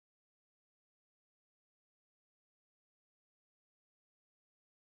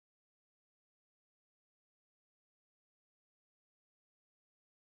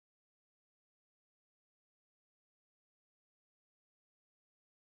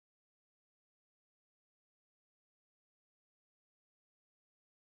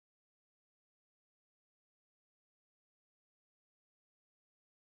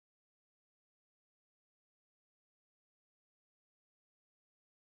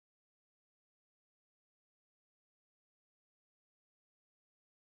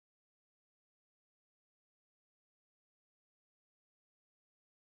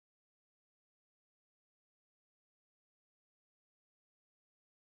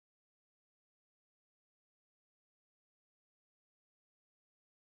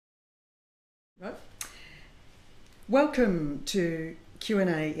Right. Welcome to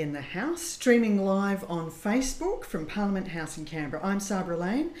Q&A in the House, streaming live on Facebook from Parliament House in Canberra. I'm Sabra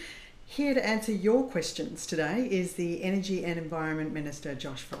Lane. Here to answer your questions today is the Energy and Environment Minister,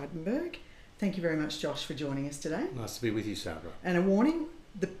 Josh Frydenberg. Thank you very much, Josh, for joining us today. Nice to be with you, Sabra. And a warning,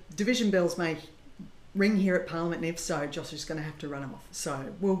 the division bells may ring here at Parliament, and if so, Josh is going to have to run them off.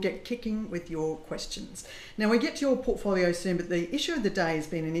 So we'll get kicking with your questions. Now, we get to your portfolio soon, but the issue of the day has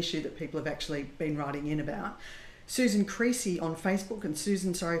been an issue that people have actually been writing in about. Susan Creasy on Facebook, and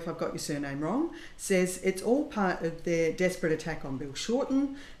Susan, sorry if I've got your surname wrong, says it's all part of their desperate attack on Bill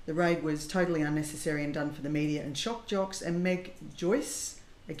Shorten. The raid was totally unnecessary and done for the media and shock jocks. And Meg Joyce,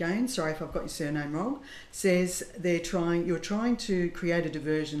 again, sorry if I've got your surname wrong, says you're trying to create a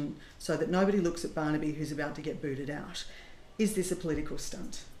diversion so that nobody looks at Barnaby who's about to get booted out. Is this a political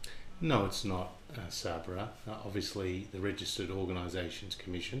stunt? No, it's not, Sabra. Obviously, the Registered Organisations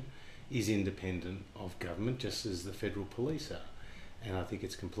Commission is independent of government, just as the federal police are. And I think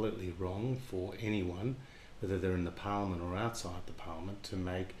it's completely wrong for anyone, whether they're in the Parliament or outside the Parliament, to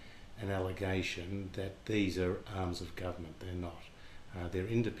make an allegation that these are arms of government. They're not. They're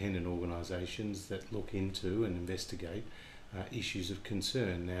independent organisations that look into and investigate issues of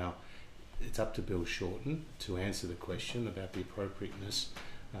concern. Now, it's up to Bill Shorten to answer the question about the appropriateness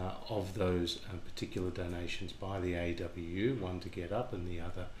of those particular donations by the AWU, one to Get Up and the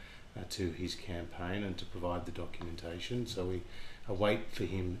other to his campaign, and to provide the documentation. So we await for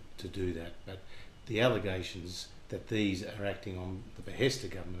him to do that. But the allegations that these are acting on the behest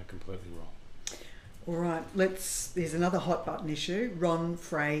of government are completely wrong. All right, there's another hot button issue. Ron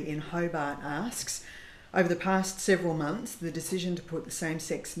Frey in Hobart asks, over the past several months, the decision to put the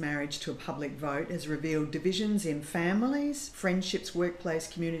same-sex marriage to a public vote has revealed divisions in families, friendships, workplace,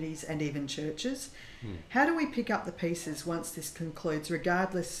 communities, and even churches. How do we pick up the pieces once this concludes,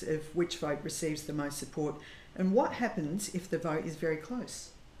 regardless of which vote receives the most support? And what happens if the vote is very close?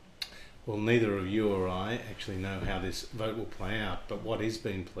 Well, neither of you or I actually know how this vote will play out, but what has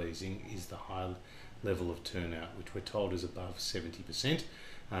been pleasing is the high level of turnout, which we're told is above 70%,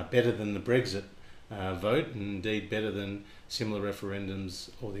 better than the Brexit vote, and indeed better than similar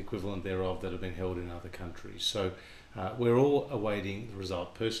referendums or the equivalent thereof that have been held in other countries. So we're all awaiting the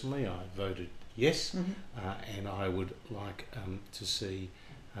result. Personally, I voted yes, and I would like to see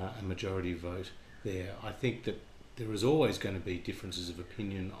a majority vote there. I think that there is always going to be differences of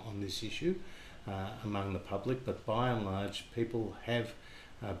opinion on this issue among the public, but by and large people have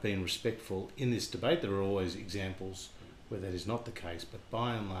been respectful in this debate. There are always examples where that is not the case, but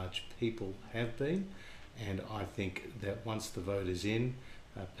by and large people have been, and I think that once the vote is in,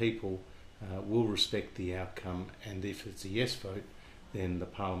 people will respect the outcome, and if it's a yes vote, then the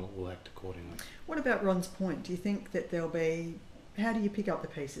Parliament will act accordingly. What about Ron's point? Do you think that there'll be, how do you pick up the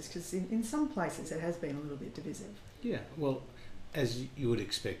pieces? Because in some places it has been a little bit divisive. Yeah, well, as you would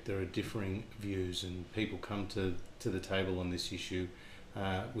expect, there are differing views, and people come to the table on this issue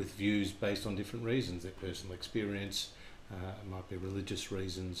with views based on different reasons, their personal experience, it might be religious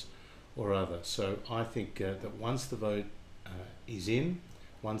reasons or other. So I think that once the vote is in,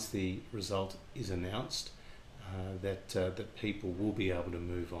 once the result is announced, that people will be able to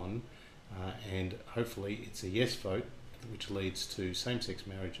move on, and hopefully it's a yes vote, which leads to same-sex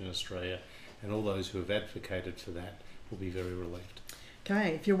marriage in Australia, and all those who have advocated for that will be very relieved.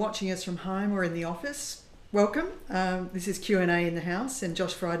 Okay, if you're watching us from home or in the office, welcome. This is Q&A in the House, and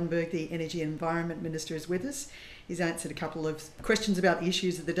Josh Frydenberg, the Energy and Environment Minister, is with us. He's answered a couple of questions about the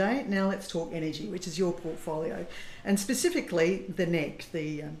issues of the day. Now let's talk energy, which is your portfolio, and specifically the NEG,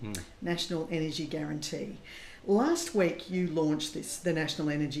 the National Energy Guarantee. Last week you launched the National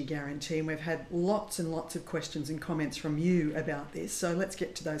Energy Guarantee, and we've had lots and lots of questions and comments from you about this, so let's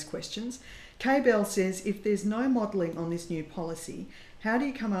get to those questions. Kay Bell says, if there's no modelling on this new policy, how do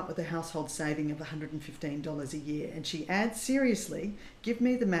you come up with a household saving of $115 a year? And she adds, seriously, give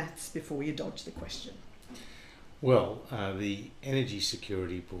me the maths before you dodge the question. Well, the Energy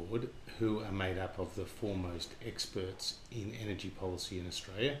Security Board, who are made up of the foremost experts in energy policy in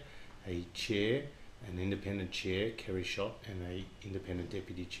Australia, a chair, an independent chair, Kerry Schott, and an independent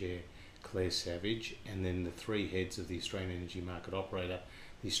deputy chair, Claire Savage, and then the three heads of the Australian Energy Market Operator,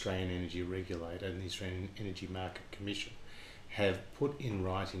 the Australian Energy Regulator, and the Australian Energy Market Commission, have put in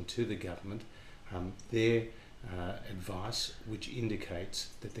writing to the government their advice, which indicates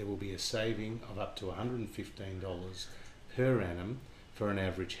that there will be a saving of up to $115 per annum for an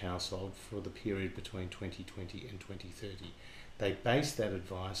average household for the period between 2020 and 2030. They base that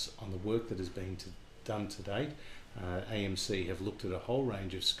advice on the work that has been done to date. AMC have looked at a whole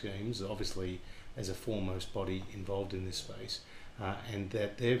range of schemes, obviously as a foremost body involved in this space, and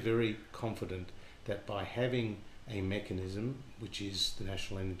that they're very confident that by having a mechanism, which is the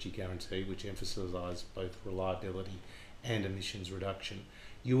National Energy Guarantee, which emphasises both reliability and emissions reduction,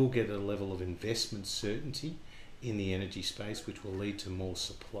 you will get a level of investment certainty in the energy space, which will lead to more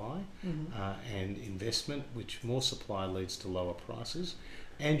supply and investment, which more supply leads to lower prices.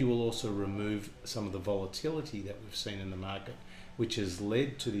 And you will also remove some of the volatility that we've seen in the market, which has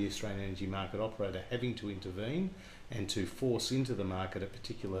led to the Australian Energy Market Operator having to intervene and to force into the market at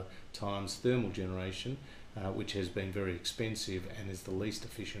particular times thermal generation, which has been very expensive and is the least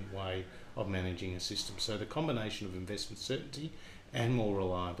efficient way of managing a system. So the combination of investment certainty and more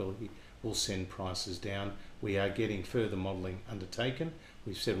reliability will send prices down. We are getting further modelling undertaken.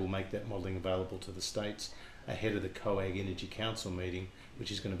 We've said we'll make that modelling available to the states ahead of the COAG Energy Council meeting,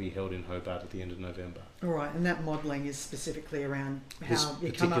 which is going to be held in Hobart at the end of November. All right, and that modelling is specifically around how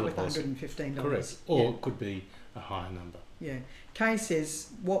you come up with $115. Correct, or it could be a higher number. Yeah. Kay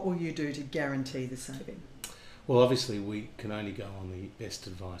says, what will you do to guarantee the saving? Well, obviously we can only go on the best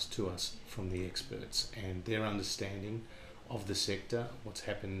advice to us from the experts and their understanding of the sector. What's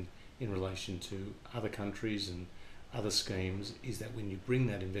happened in relation to other countries and other schemes is that when you bring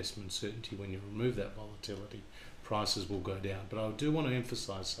that investment certainty, when you remove that volatility, prices will go down. But I do want to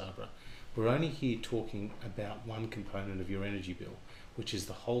emphasise, Sabra, we're only here talking about one component of your energy bill, which is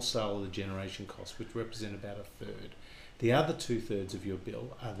the wholesale of the generation costs, which represent about a third. The other 2/3 of your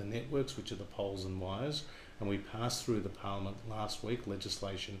bill are the networks, which are the poles and wires, and we passed through the Parliament last week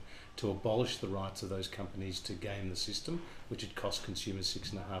legislation to abolish the rights of those companies to game the system, which had cost consumers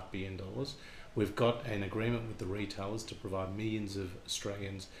 $6.5 billion. We've got an agreement with the retailers to provide millions of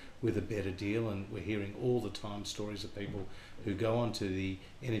Australians with a better deal, and we're hearing all the time stories of people who go onto the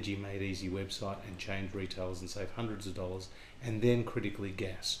Energy Made Easy website and change retailers and save hundreds of dollars, and then critically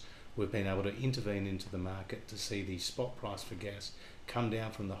gas. We've been able to intervene into the market to see the spot price for gas come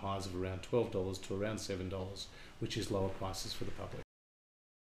down from the highs of around $12 to around $7, which is lower prices for the public.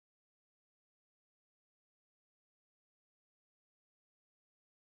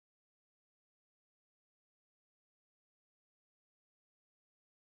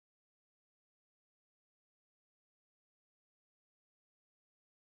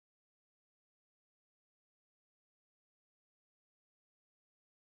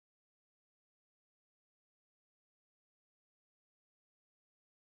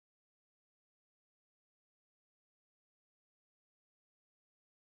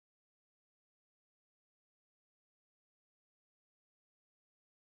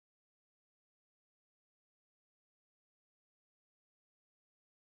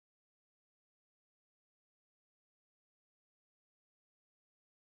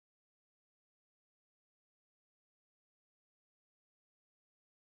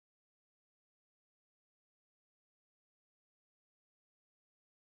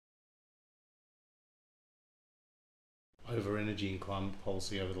 Over energy and climate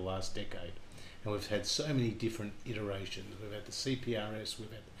policy over the last decade, and we've had so many different iterations. We've had the CPRS,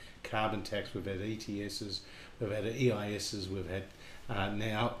 we've had carbon tax, we've had ETSs, we've had EISs, we've had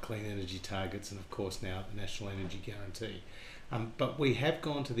now clean energy targets, and of course now the National Energy Guarantee. But we have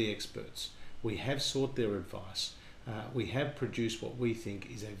gone to the experts, we have sought their advice, we have produced what we think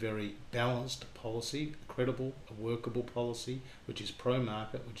is a very balanced policy, a credible, a workable policy, which is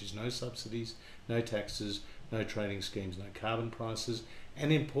pro-market, which is no subsidies, no taxes, no trading schemes, no carbon prices,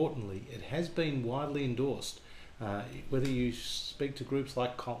 and importantly, it has been widely endorsed. Whether you speak to groups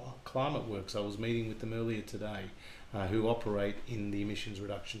like Climate Works, I was meeting with them earlier today, who operate in the emissions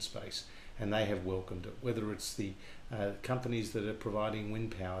reduction space, and they have welcomed it. Whether it's the companies that are providing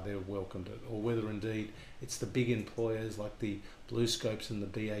wind power, they've welcomed it, or whether indeed it's the big employers like the BlueScopes and the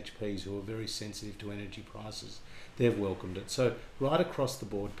BHPs who are very sensitive to energy prices, they've welcomed it. So right across the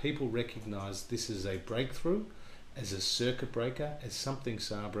board, people recognise this is a breakthrough, as a circuit breaker, as something,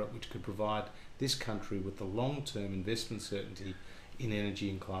 Sabra, which could provide this country with the long-term investment certainty in energy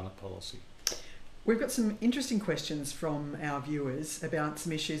and climate policy. We've got some interesting questions from our viewers about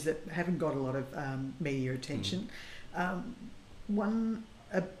some issues that haven't got a lot of media attention.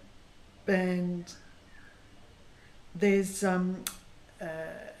 There's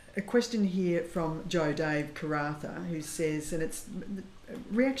a question here from Joe Dave Karatha, who says, and it's a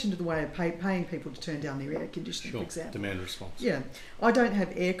reaction to the way of paying people to turn down their air conditioning, for example. Demand response. Yeah. I don't have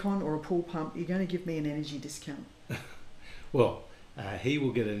aircon or a pool pump. You're going to give me an energy discount? Well, he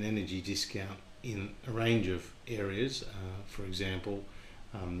will get an energy discount in a range of areas, for example,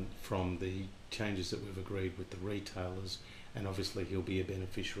 from the changes that we've agreed with the retailers, and obviously he'll be a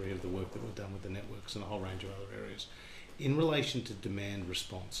beneficiary of the work that we've done with the networks and a whole range of other areas. In relation to demand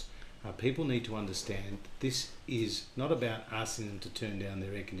response, People need to understand this is not about asking them to turn down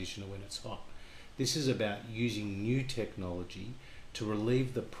their air conditioner when it's hot. This is about using new technology to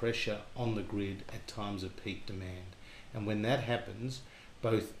relieve the pressure on the grid at times of peak demand. And when that happens,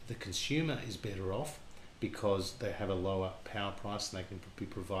 both the consumer is better off because they have a lower power price and they can be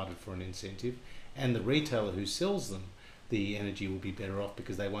provided for an incentive, and the retailer who sells them the energy will be better off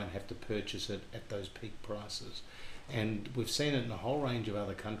because they won't have to purchase it at those peak prices. And we've seen it in a whole range of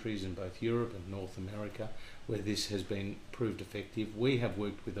other countries in both Europe and North America where this has been proved effective. We have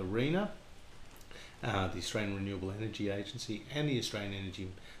worked with ARENA, the Australian Renewable Energy Agency, and the Australian Energy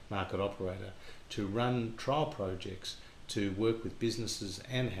Market Operator to run trial projects to work with businesses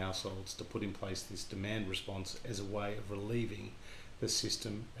and households to put in place this demand response as a way of relieving the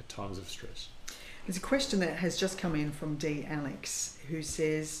system at times of stress. There's a question that has just come in from D. Alex, who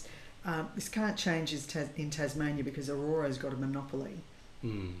says this can't change in Tasmania because Aurora's got a monopoly.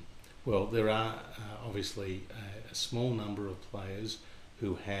 Well, there are obviously a small number of players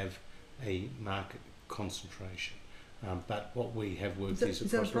who have a market concentration, but what we have worked is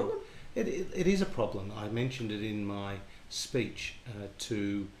that a problem? It is a problem. I mentioned it in my speech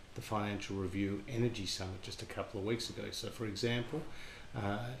to the Financial Review Energy Summit just a couple of weeks ago. So, for example,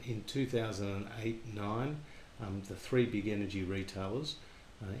 in 2008-9, the three big energy retailers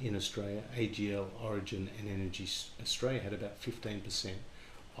in Australia, AGL, Origin and Energy Australia, had about 15%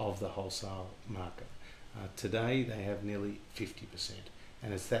 of the wholesale market. Today they have nearly 50%,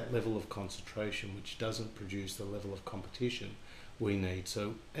 and it's that level of concentration which doesn't produce the level of competition we need.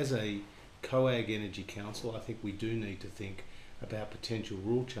 So as a COAG Energy Council, I think we do need to think about potential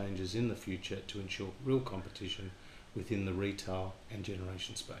rule changes in the future to ensure real competition within the retail and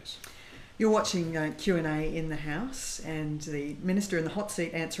generation space. You're watching Q&A in the House, and the Minister in the hot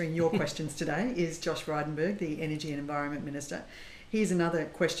seat answering your questions today is Josh Frydenberg, the Energy and Environment Minister. Here's another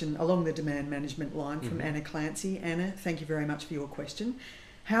question along the demand management line from Anna Clancy. Anna, thank you very much for your question.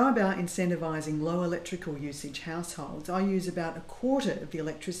 How about incentivising low electrical usage households? I use about a quarter of the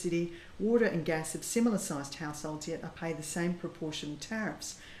electricity, water and gas of similar sized households, yet I pay the same proportion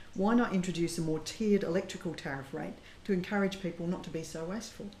tariffs. Why not introduce a more tiered electrical tariff rate to encourage people not to be so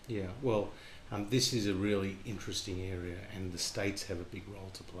wasteful? Yeah, well, this is a really interesting area, and the states have a big role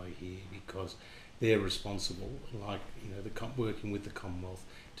to play here because they're responsible, like working with the Commonwealth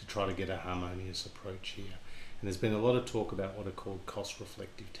to try to get a harmonious approach here. And there's been a lot of talk about what are called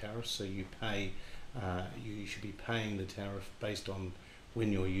cost-reflective tariffs. So you should be paying the tariff based on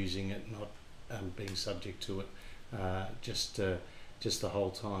when you're using it, not being subject to it just the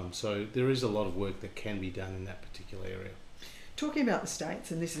whole time. So there is a lot of work that can be done in that particular area. Talking about the states,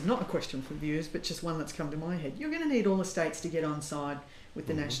 and this is not a question for viewers, but just one that's come to my head. You're going to need all the states to get on side with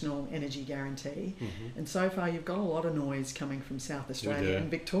the National Energy Guarantee. And so far you've got a lot of noise coming from South Australia and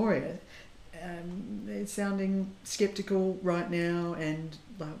Victoria. They're sounding sceptical right now, and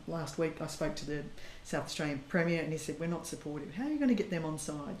last week I spoke to the South Australian Premier and he said, we're not supportive. How are you going to get them on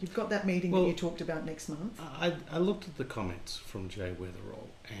side? You've got that meeting that you talked about next month. I looked at the comments from Jay Weatherall,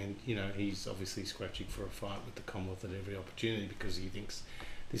 and he's obviously scratching for a fight with the Commonwealth at every opportunity because he thinks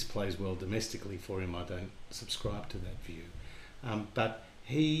this plays well domestically for him. I don't subscribe to that view. But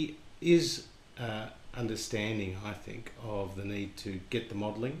he is understanding, I think, of the need to get the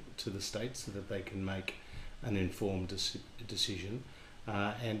modelling to the states so that they can make an informed decision,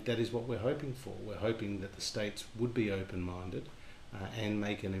 and that is what we're hoping for. We're hoping that the states would be open-minded and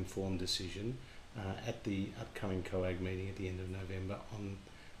make an informed decision at the upcoming COAG meeting at the end of November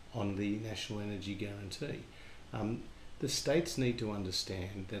on the National Energy Guarantee. The states need to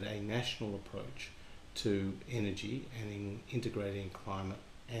understand that a national approach to energy and in integrating climate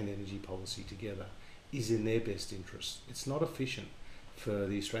and energy policy together is in their best interest. It's not efficient for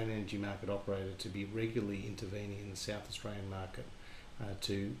the Australian Energy Market Operator to be regularly intervening in the South Australian market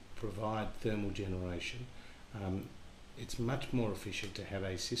to provide thermal generation. It's much more efficient to have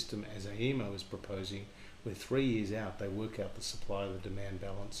a system, as AEMO is proposing, where 3 years out they work out the supply of the demand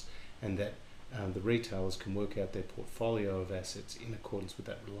balance, and that the retailers can work out their portfolio of assets in accordance with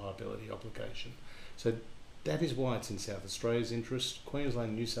that reliability obligation. So that is why it's in South Australia's interest.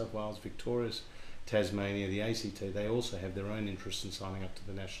 Queensland, New South Wales, Victoria, Tasmania, the ACT, they also have their own interest in signing up to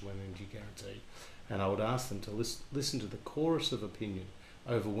the National Energy Guarantee. And I would ask them to listen to the chorus of opinion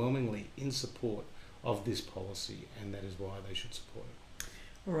overwhelmingly in support of this policy, and that is why they should support it.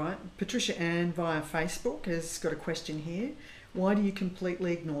 All right. Patricia Ann via Facebook has got a question here. Why do you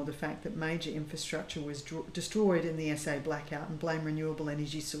completely ignore the fact that major infrastructure was destroyed in the SA blackout and blame renewable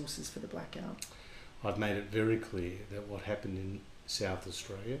energy sources for the blackout? I've made it very clear that what happened in South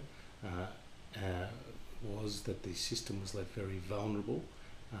Australia was that the system was left very vulnerable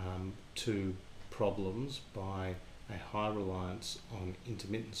to problems by a high reliance on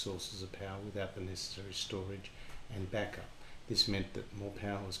intermittent sources of power without the necessary storage and backup. This meant that more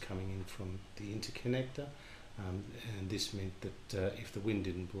power was coming in from the interconnector, and this meant that if the wind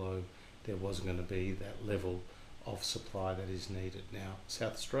didn't blow, there wasn't going to be that level of supply that is needed. Now,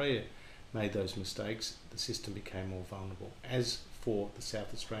 South Australia made those mistakes, the system became more vulnerable. As for the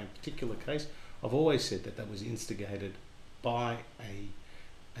South Australian particular case, I've always said that that was instigated by a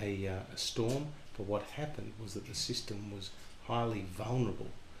storm, but what happened was that the system was highly vulnerable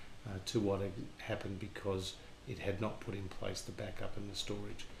to what had happened because it had not put in place the backup and the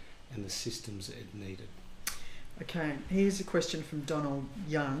storage and the systems it needed. Okay, here's a question from Donald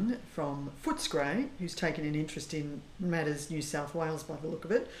Young from Footscray, who's taken an interest in matters New South Wales by the look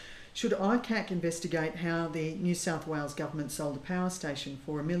of it. Should ICAC investigate how the New South Wales government sold a power station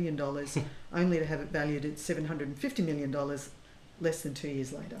for $1 million only to have it valued at $750 million less than 2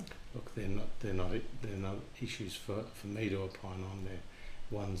 years later? Look, they're not issues for me to opine on. They're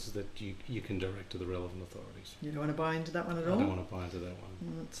ones that you can direct to the relevant authorities. You don't want to buy into that one at all? I don't want to buy into that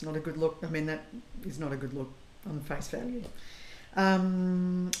one. It's not a good look. I mean, that is not a good look on face value.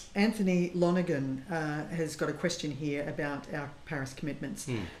 Anthony Lonergan has got a question here about our Paris commitments.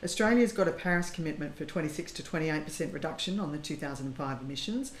 Australia's got a Paris commitment for 26 to 28% reduction on the 2005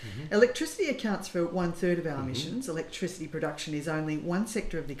 emissions. Electricity accounts for 1/3 of our emissions. Electricity production is only one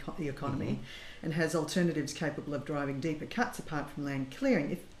sector of the economy and has alternatives capable of driving deeper cuts apart from land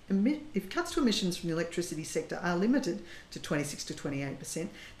clearing. If cuts to emissions from the electricity sector are limited to 26 to 28%,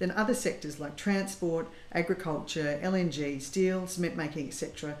 then other sectors like transport, agriculture, LNG, steel, cement making,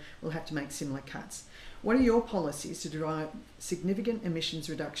 etc. will have to make similar cuts. What are your policies to drive significant emissions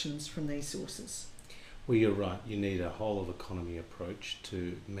reductions from these sources? Well, you're right. You need a whole of economy approach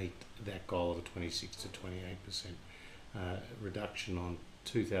to meet that goal of a 26 to 28% reduction on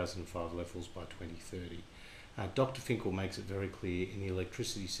 2005 levels by 2030. Dr. Finkel makes it very clear in the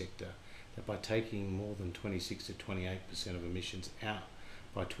electricity sector that by taking more than 26 to 28% of emissions out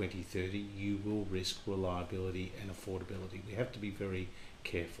by 2030, you will risk reliability and affordability. We have to be very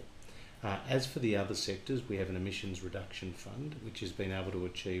careful. As for the other sectors, we have an emissions reduction fund, which has been able to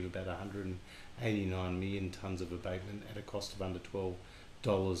achieve about 189 million tonnes of abatement at a cost of under $12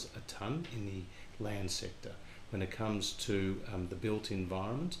 a tonne in the land sector. When it comes to the built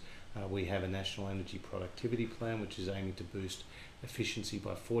environment, we have a National Energy Productivity Plan which is aiming to boost efficiency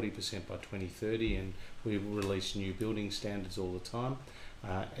by 40% by 2030, and we release new building standards all the time,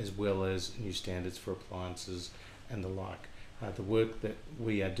 as well as new standards for appliances and the like. The work that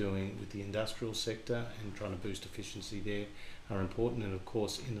we are doing with the industrial sector and trying to boost efficiency there are important, and of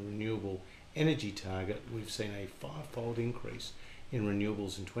course in the renewable energy target we've seen a 5-fold increase in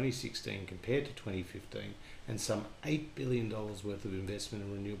renewables in 2016 compared to 2015, and some $8 billion worth of investment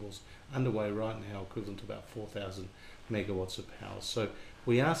in renewables underway right now, equivalent to about 4,000 megawatts of power. So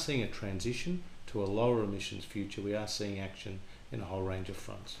we are seeing a transition to a lower emissions future. We are seeing action in a whole range of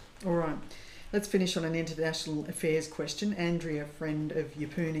fronts. All right. Let's finish on an international affairs question. Andrea, friend of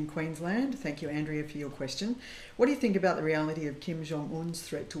Yeppoon in Queensland. Thank you, Andrea, for your question. What do you think about the reality of Kim Jong-un's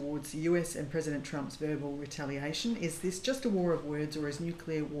threat towards the US and President Trump's verbal retaliation? Is this just a war of words, or is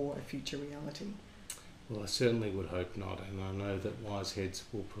nuclear war a future reality? Well, I certainly would hope not, and I know that wise heads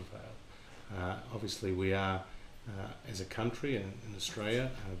will prevail. Obviously, we are, as a country and in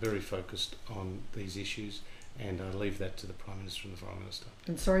Australia, very focused on these issues, and I leave that to the Prime Minister and the Foreign Minister.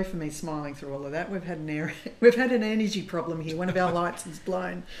 And sorry for me smiling through all of that. We've had an energy problem here. One of our lights is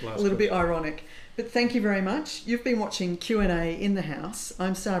blown. A little bit ironic. But thank you very much. You've been watching Q&A in the House.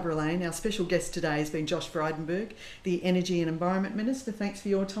 I'm Sabra Lane. Our special guest today has been Josh Frydenberg, the Energy and Environment Minister. Thanks for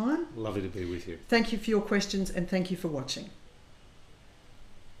your time. Lovely to be with you. Thank you for your questions, and thank you for watching.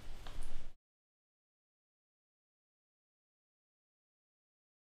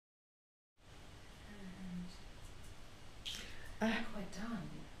 Quite done.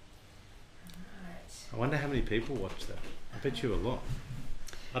 Right. I wonder how many people watch that. I bet you a lot.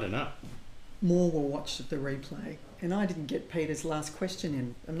 I don't know. More will watch the replay. And I didn't get Peter's last question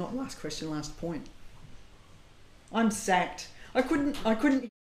in. Not last question, last point. I'm sacked. I couldn't